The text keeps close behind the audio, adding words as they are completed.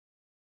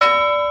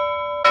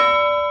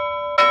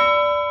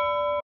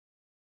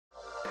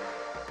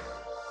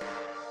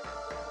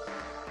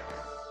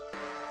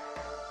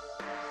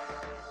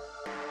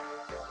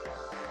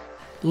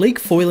Lake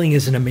foiling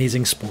is an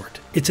amazing sport.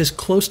 It's as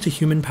close to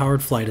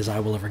human-powered flight as I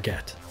will ever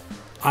get.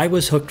 I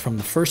was hooked from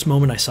the first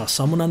moment I saw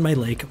someone on my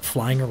lake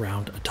flying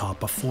around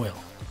atop a foil.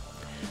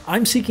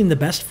 I'm seeking the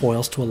best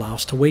foils to allow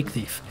us to wake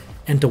thief,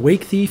 and to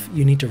wake thief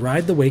you need to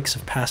ride the wakes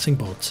of passing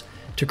boats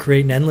to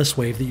create an endless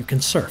wave that you can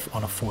surf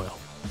on a foil.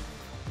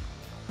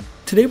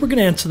 Today we're going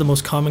to answer the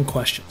most common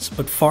questions,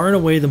 but far and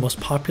away the most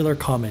popular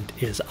comment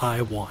is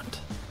 "I want."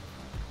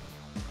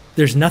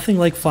 There's nothing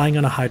like flying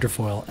on a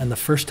hydrofoil, and the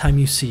first time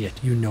you see it,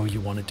 you know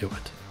you want to do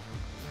it.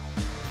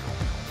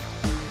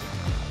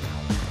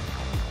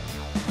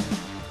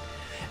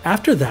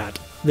 After that,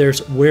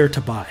 there's where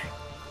to buy.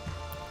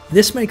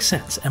 This makes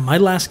sense. At my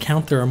last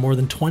count, there are more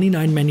than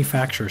 29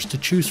 manufacturers to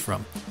choose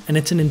from, and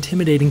it's an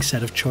intimidating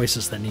set of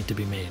choices that need to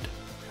be made.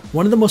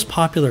 One of the most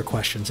popular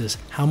questions is,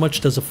 how much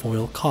does a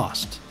foil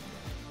cost?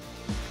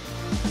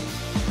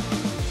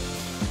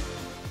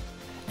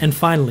 And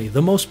finally,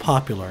 the most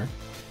popular,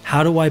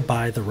 how do I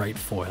buy the right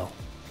foil?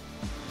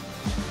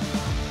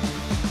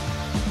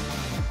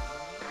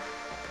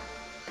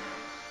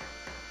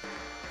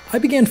 I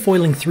began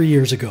foiling 3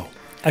 years ago.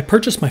 I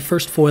purchased my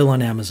first foil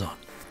on Amazon.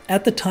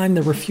 At the time,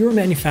 there were fewer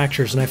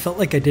manufacturers and I felt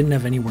like I didn't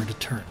have anywhere to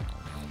turn.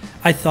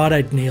 I thought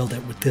I'd nailed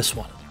it with this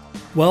one.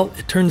 Well,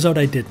 it turns out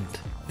I didn't.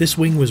 This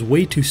wing was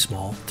way too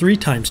small, 3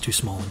 times too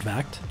small in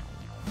fact.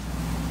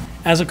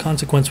 As a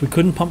consequence, we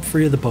couldn't pump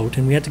free of the boat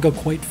and we had to go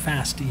quite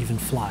fast to even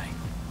fly.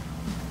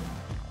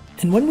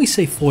 And when we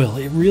say foil,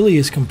 it really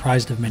is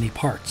comprised of many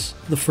parts.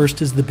 The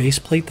first is the base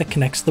plate that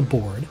connects the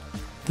board,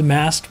 the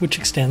mast which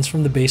extends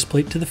from the base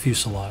plate to the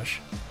fuselage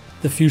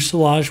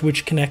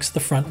which connects the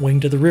front wing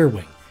to the rear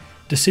wing.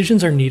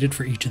 Decisions are needed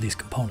for each of these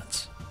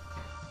components.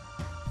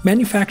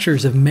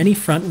 Manufacturers have many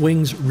front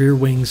wings, rear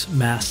wings,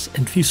 masts,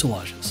 and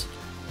fuselages.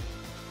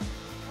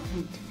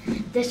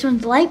 This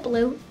one's light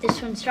blue,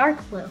 this one's dark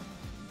blue.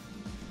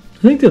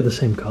 I think they're the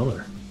same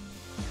color.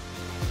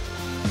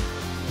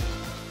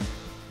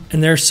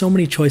 And there are so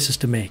many choices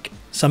to make.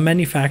 Some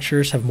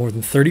manufacturers have more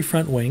than 30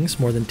 front wings,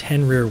 more than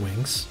 10 rear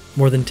wings,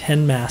 more than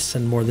 10 masts,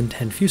 and more than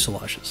 10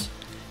 fuselages.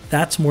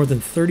 That's more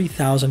than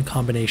 30,000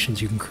 combinations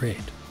you can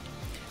create.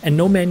 And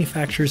no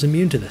manufacturer is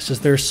immune to this, as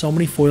there are so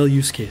many foil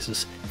use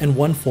cases, and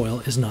one foil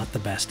is not the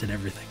best at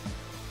everything.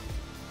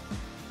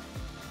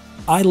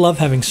 I love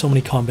having so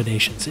many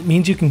combinations. It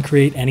means you can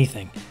create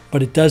anything,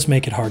 but it does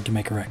make it hard to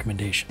make a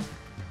recommendation.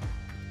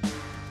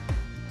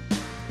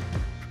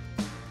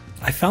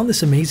 I found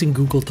this amazing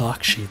Google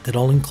Docs sheet that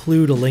I'll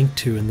include a link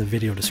to in the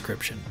video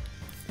description.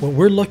 What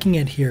we're looking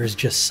at here is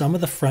just some of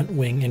the front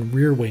wing and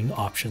rear wing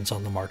options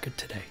on the market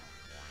today.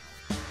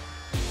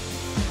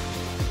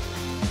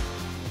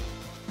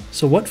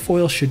 So what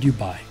foil should you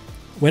buy?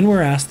 When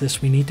we're asked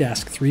this, we need to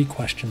ask 3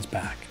 questions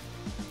back.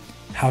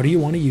 How do you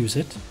want to use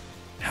it?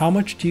 How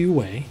much do you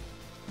weigh?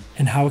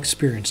 And how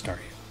experienced are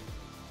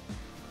you?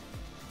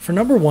 For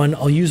number 1,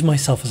 I'll use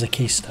myself as a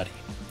case study.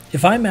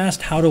 If I'm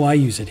asked how do I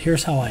use it,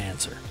 here's how I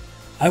answer.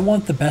 I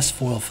want the best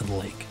foil for the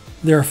lake.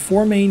 There are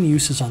 4 main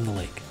uses on the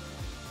lake: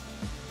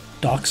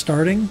 dock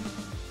starting,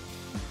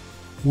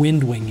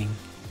 wind winging,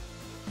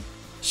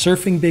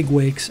 surfing big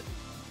wakes,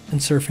 and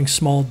surfing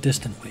small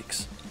distant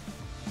wakes.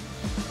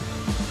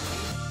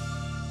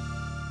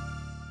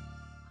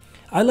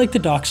 I like the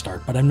dock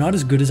start, but I'm not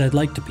as good as I'd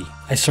like to be.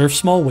 I surf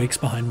small wakes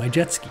behind my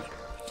jet ski.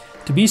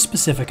 To be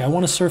specific, I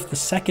want to surf the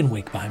second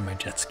wake behind my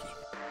jet ski.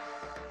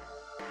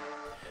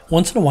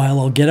 Once in a while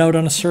I'll get out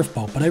on a surf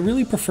boat, but I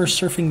really prefer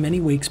surfing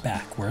many wakes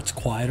back, where it's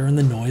quieter and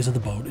the noise of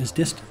the boat is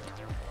distant.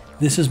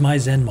 This is my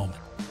zen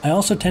moment. I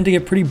also tend to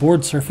get pretty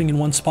bored surfing in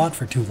one spot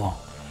for too long,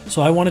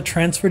 so I want to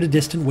transfer to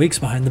distant wakes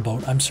behind the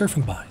boat I'm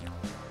surfing behind.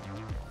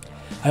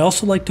 I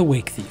also like to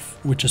wake thief,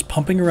 which is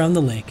pumping around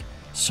the lake,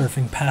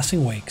 surfing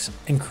passing wakes,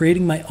 and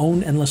creating my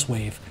own endless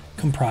wave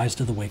comprised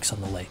of the wakes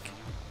on the lake.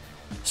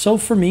 So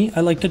for me,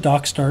 I like to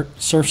dock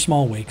start, surf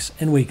small wakes,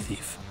 and wake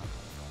thief.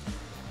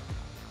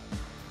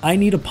 I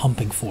need a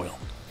pumping foil.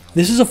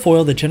 This is a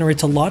foil that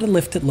generates a lot of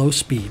lift at low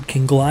speed,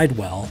 can glide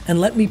well,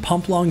 and let me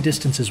pump long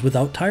distances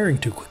without tiring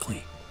too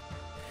quickly.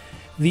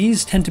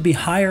 These tend to be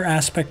higher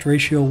aspect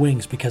ratio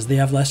wings because they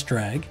have less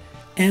drag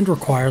and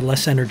require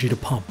less energy to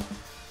pump.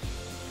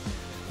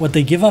 What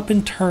they give up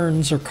in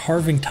turns or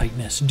carving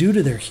tightness due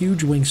to their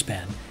huge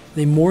wingspan,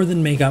 they more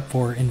than make up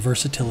for in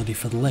versatility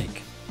for the lake.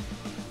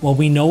 While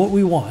we know what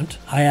we want,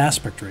 high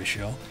aspect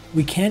ratio,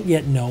 we can't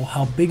yet know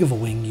how big of a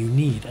wing you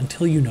need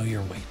until you know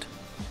your weight.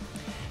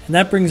 And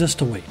that brings us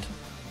to weight.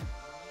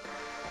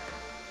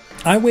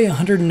 I weigh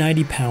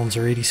 190 pounds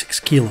or 86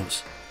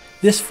 kilos.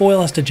 This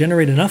foil has to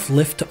generate enough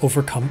lift to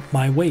overcome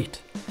my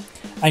weight.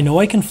 I know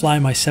I can fly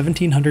my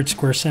 1700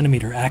 square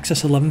centimeter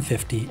Axis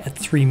 1150 at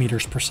 3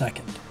 meters per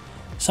second.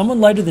 Someone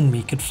lighter than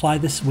me could fly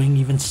this wing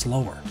even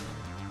slower.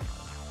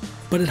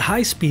 But at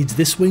high speeds,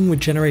 this wing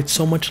would generate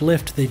so much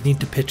lift they'd need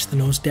to pitch the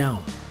nose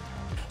down.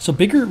 So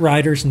bigger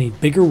riders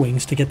need bigger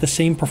wings to get the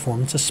same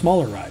performance as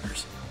smaller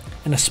riders.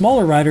 And a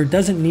smaller rider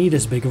doesn't need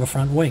as big of a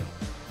front wing.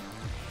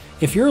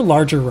 If you're a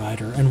larger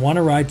rider and want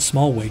to ride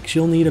small wakes,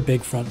 you'll need a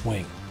big front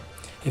wing.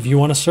 If you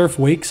want to surf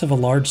wakes of a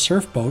large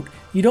surf boat,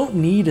 you don't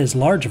need as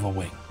large of a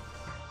wing.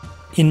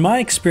 In my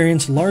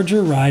experience,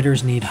 larger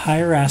riders need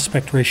higher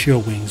aspect ratio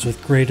wings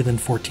with greater than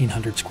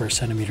 1400 square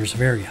centimeters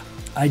of area,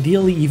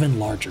 ideally even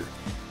larger.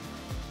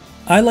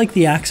 I like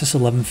the Axis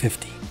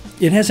 1150.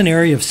 It has an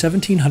area of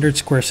 1700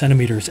 square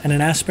centimeters and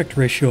an aspect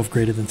ratio of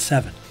greater than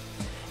 7.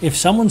 If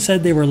someone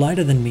said they were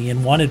lighter than me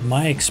and wanted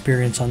my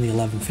experience on the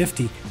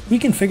 1150, we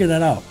can figure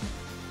that out.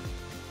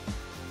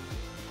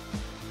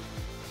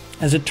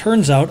 As it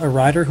turns out, a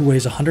rider who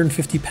weighs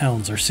 150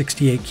 pounds or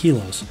 68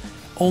 kilos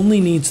only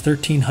needs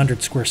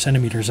 1300 square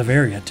centimeters of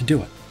area to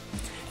do it.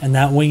 And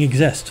that wing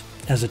exists.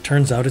 As it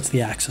turns out, it's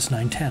the Axis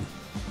 910.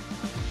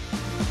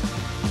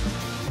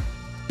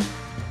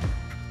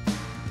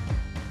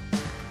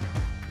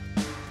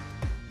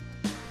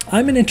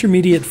 I'm an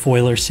intermediate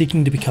foiler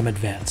seeking to become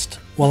advanced.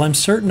 While I'm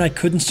certain I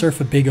couldn't surf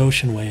a big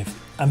ocean wave,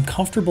 I'm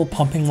comfortable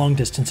pumping long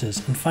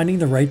distances and finding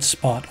the right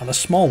spot on a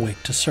small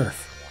wake to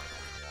surf.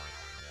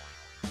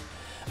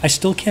 I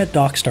still can't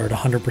dock start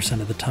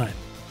 100% of the time.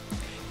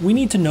 We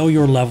need to know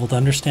your level to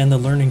understand the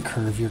learning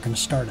curve you're going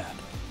to start at.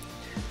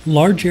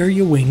 Large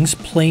area wings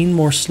plane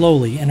more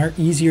slowly and are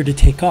easier to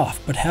take off,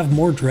 but have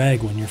more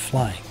drag when you're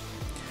flying.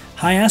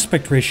 High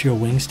aspect ratio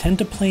wings tend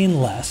to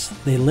plane less,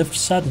 they lift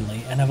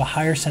suddenly, and have a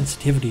higher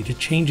sensitivity to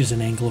changes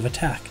in angle of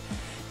attack.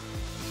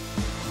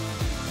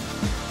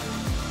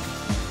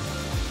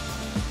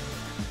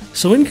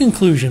 So in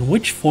conclusion,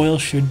 which foil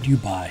should you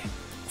buy?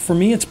 For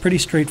me, it's pretty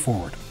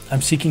straightforward.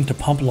 I'm seeking to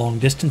pump long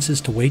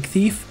distances to wake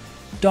thief,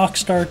 dock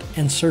start,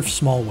 and surf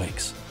small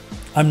wakes.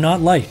 I'm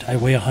not light, I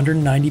weigh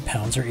 190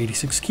 pounds or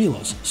 86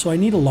 kilos, so I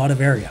need a lot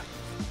of area.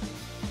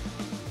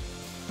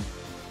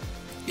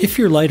 If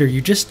you're lighter,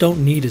 you just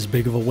don't need as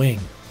big of a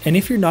wing. And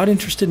if you're not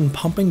interested in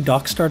pumping,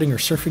 dock starting, or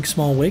surfing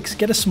small wakes,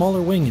 get a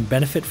smaller wing and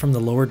benefit from the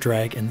lower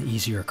drag and the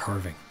easier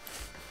carving.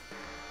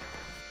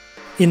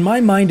 In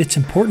my mind, it's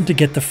important to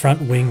get the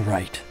front wing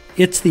right.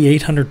 It's the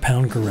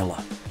 800-pound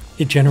gorilla.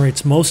 It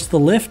generates most of the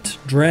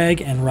lift,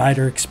 drag, and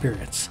rider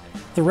experience.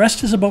 The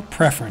rest is about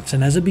preference,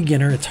 and as a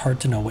beginner, it's hard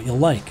to know what you'll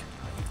like.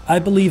 I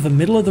believe a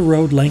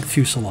middle-of-the-road length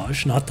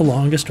fuselage, not the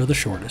longest or the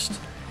shortest,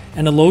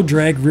 and a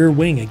low-drag rear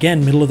wing,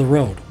 again middle of the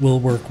road, will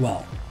work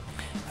well.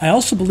 I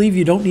also believe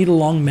you don't need a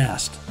long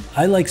mast.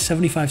 I like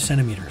 75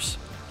 centimeters.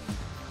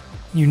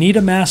 You need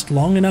a mast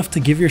long enough to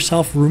give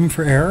yourself room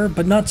for error,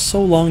 but not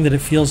so long that it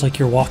feels like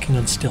you're walking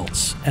on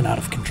stilts and out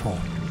of control.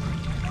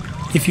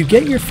 If you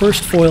get your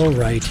first foil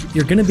right,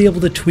 you're going to be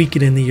able to tweak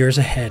it in the years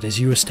ahead as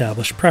you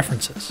establish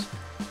preferences.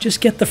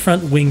 Just get the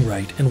front wing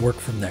right and work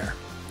from there.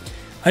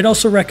 I'd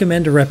also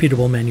recommend a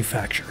reputable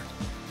manufacturer.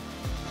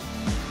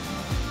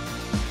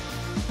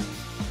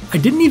 I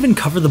didn't even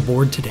cover the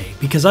board today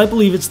because I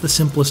believe it's the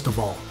simplest of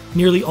all.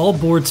 Nearly all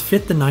boards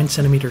fit the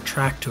 9cm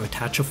track to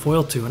attach a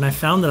foil to, and I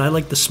found that I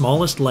like the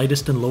smallest,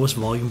 lightest, and lowest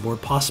volume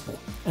board possible,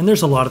 and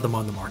there's a lot of them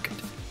on the market.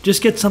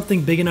 Just get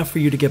something big enough for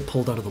you to get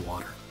pulled out of the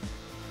water.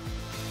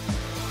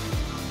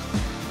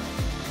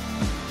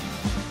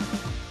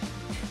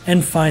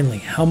 And finally,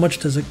 how much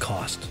does it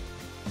cost?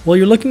 Well,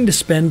 you're looking to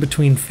spend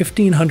between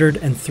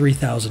 $1,500 and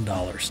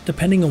 $3,000,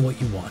 depending on what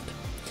you want.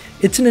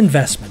 It's an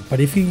investment, but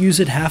if you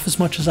use it half as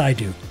much as I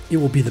do, it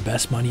will be the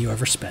best money you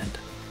ever spend.